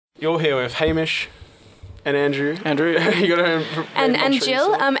You're here with Hamish and Andrew. You got and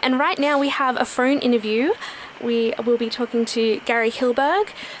Jill. And right now we have a phone interview. We will be talking to Gary Hillberg,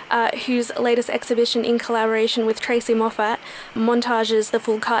 whose latest exhibition in collaboration with Tracy Moffat, Montages the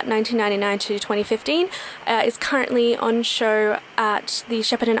Full Cut 1999 to 2015, is currently on show at the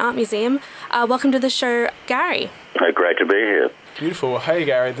Shepparton Art Museum. Welcome to the show, Gary. Great to be here. Beautiful. Hey,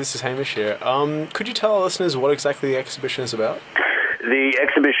 Gary, this is Hamish here. Could you tell our listeners what exactly the exhibition is about? The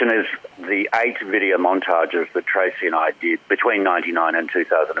exhibition is the 8 video montages that Tracy and I did between 1999 and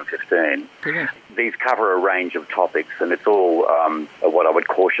 2015. Brilliant. These cover a range of topics, and it's all what I would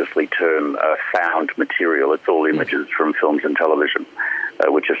cautiously term found material. It's all images from films and television,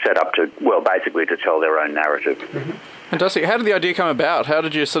 which are set up to, well, basically to tell their own narrative. Mm-hmm. Fantastic. How did the idea come about? How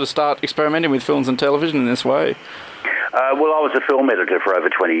did you sort of start experimenting with films and television in this way? Well, I was a film editor for over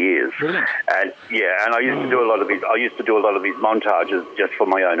 20 years. Brilliant. And I used to do a lot of these. I used to do a lot of these montages just for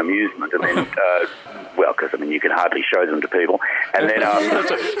my own amusement. I mean, because you can hardly show them to people. And then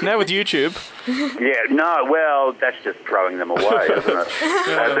now with YouTube. That's just throwing them away, isn't it?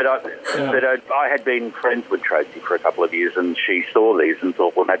 But I had been friends with Tracy for a couple of years, and she saw these and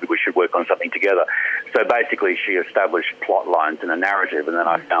thought, well, maybe we should work on something together. So basically, she established plot lines and a narrative, and then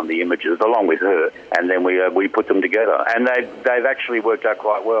I found the images along with her, and then we put them together. And they've actually worked out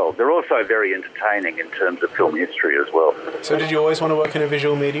quite well. They're also very entertaining in terms of film history as well. So did you always want to work in a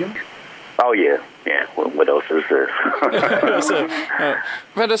visual medium? Oh, yeah. Well, what else is there?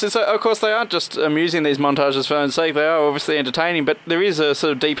 Fantastic. So, of course, they aren't just amusing, these montages for their own sake. They are obviously entertaining, but there is a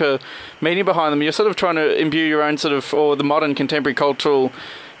sort of deeper meaning behind them. You're sort of trying to imbue your own sort of, or the modern contemporary cultural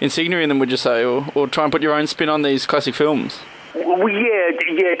insignia in them, would you say, or try and put your own spin on these classic films? Well,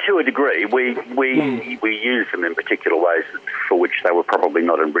 yeah, to a degree. We use them in particular ways for which they were probably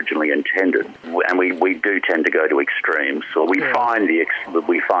not originally intended, and we do tend to go to extremes. So we find the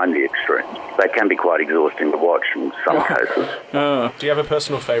extremes. They can be quite exhausting to watch in some cases. Do you have a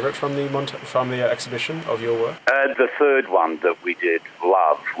personal favourite from the exhibition of your work? The third one that we did,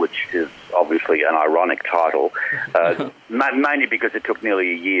 Love, which is obviously an ironic title, mainly because it took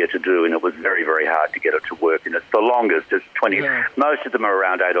nearly a year to do, and it was very, very hard to get it to work. And it's the longest. It's 20. Yeah. Most of them are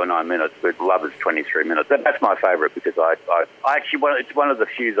around 8 or 9 minutes, but Love is 23 minutes. That's my favourite because I actually, it's one of the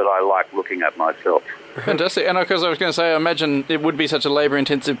few that I like looking at myself. Fantastic. And because I was going to say, I imagine it would be such a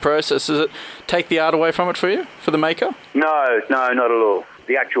labour-intensive process. Does it take the art away from it for you, for the maker? No, not at all.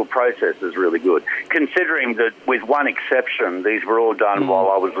 The actual process is really good, considering that with one exception, these were all done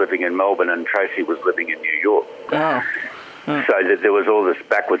while I was living in Melbourne and Tracy was living in New York. Oh. So that there was all this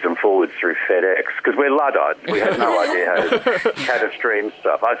backwards and forwards through FedEx, because we're Luddites. We had no idea how to stream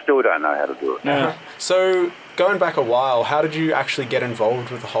stuff. I still don't know how to do it. Yeah. So going back a while, how did you actually get involved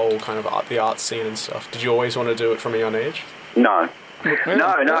with the whole kind of the art scene and stuff? Did you always want to do it from a young age? No. Really?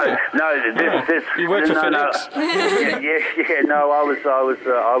 No. You worked for FedEx. I was.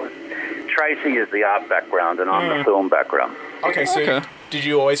 Tracy is the art background, and I'm the film background. Okay, so did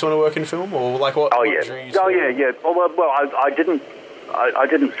you always want to work in film, or like what? Oh yeah. Well, I didn't. I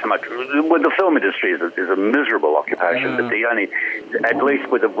didn't so much. Well, the film industry is a miserable occupation, but at least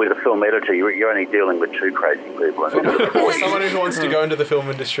with a film editor, you're only dealing with two crazy people. Someone who wants to go into the film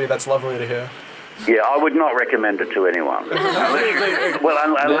industry, that's lovely to hear. Yeah, I would not recommend it to anyone.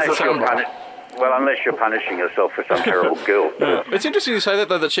 Unless you're punishing yourself for some terrible guilt. It's interesting you say that,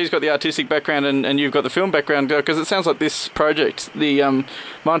 though, that she's got the artistic background and you've got the film background, because it sounds like this project, the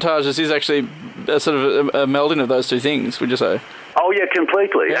montages, is actually a sort of a melding of those two things, would you say? Oh, yeah,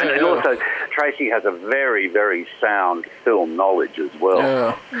 completely. And also, Tracy has a very, very sound film knowledge as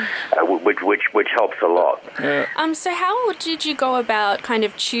well, which helps a lot. Yeah. So how did you go about kind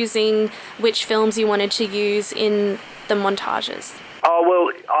of choosing which films you wanted to use in the montages? Oh, well,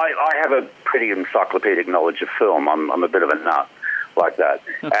 I have a pretty encyclopedic knowledge of film. I'm a bit of a nut like that.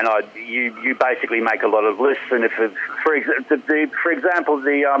 And you basically make a lot of lists. And if, for example,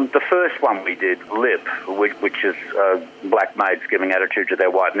 the first one we did, Lip, which is black maids giving attitude to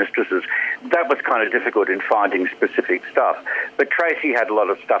their white mistresses, that was kind of difficult in finding specific stuff. But Tracy had a lot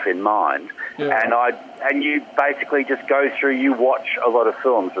of stuff in mind. Yeah. And you basically just go through, you watch a lot of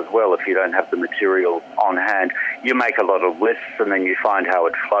films as well if you don't have the material on hand. You make a lot of lists, and then you find how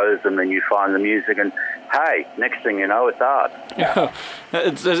it flows, and then you find the music, and hey, next thing you know, it's art. Yeah,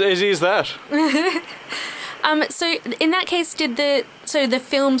 it's as easy as that. So in that case, the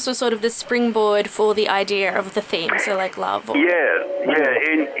films were sort of the springboard for the idea of the theme, so like love? Or... Yeah.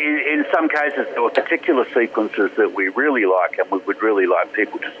 In some cases, there were particular sequences that we really like and we would really like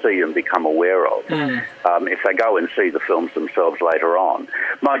people to see and become aware of if they go and see the films themselves later on.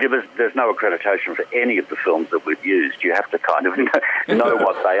 Mind you, there's no accreditation for any of the films that we've used. You have to kind of know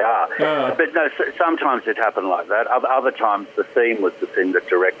what they are. But no, sometimes it happened like that. Other times the theme was the thing that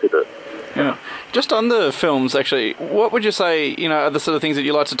directed it. Yeah. Just on the films, actually, what would you say, are the sort of things that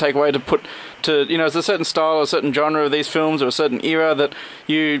you like to take away to put to, is there a certain style or a certain genre of these films or a certain era that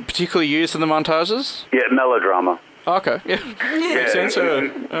you particularly use in the montages? Yeah, melodrama. Okay, yeah. Makes sense.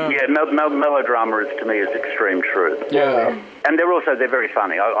 Melodrama is, to me, is extreme truth. Yeah. And they're very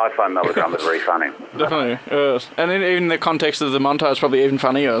funny. I find melodrama very funny. Definitely, yes. And in the context of the montage, probably even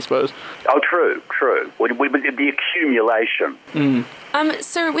funnier, I suppose. Oh, true. With the accumulation.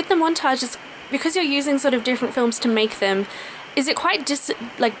 So with the montages, because you're using sort of different films to make them, is it quite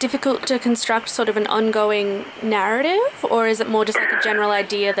difficult to construct sort of an ongoing narrative, or is it more just like a general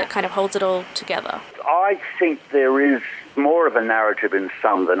idea that kind of holds it all together? I think there is more of a narrative in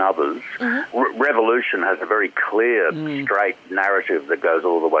some than others. Revolution has a very clear, straight narrative that goes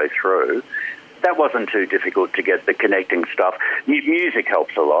all the way through. That wasn't too difficult to get the connecting stuff. Music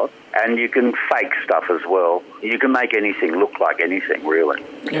helps a lot, and you can fake stuff as well. You can make anything look like anything, really,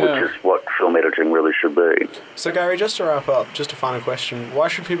 which is what film editing really should be. So, Gary, just to wrap up, just a final question. Why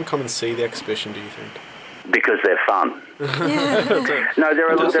should people come and see the exhibition, do you think? Because they're fun. No,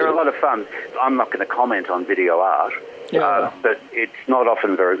 they're a lot of fun. I'm not going to comment on video art, but it's not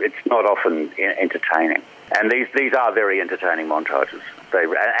often entertaining. And these are very entertaining montages.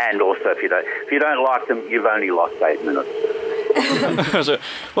 And also, if you don't like them, you've only lost 8 minutes.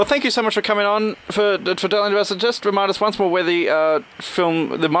 Well, thank you so much for coming on for telling us. Just remind us once more where the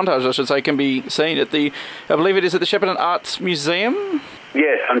montage, I should say, can be seen at I believe it is at the Shepparton Arts Museum.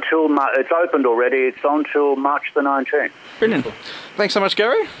 Yes, it's opened already. It's on till March the 19th. Brilliant. Thanks so much,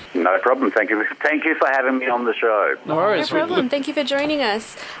 Gary. No problem. Thank you for having me on the show. No worries. No problem. Thank you for joining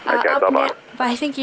us. Okay, bye-bye. Bye. Thank you.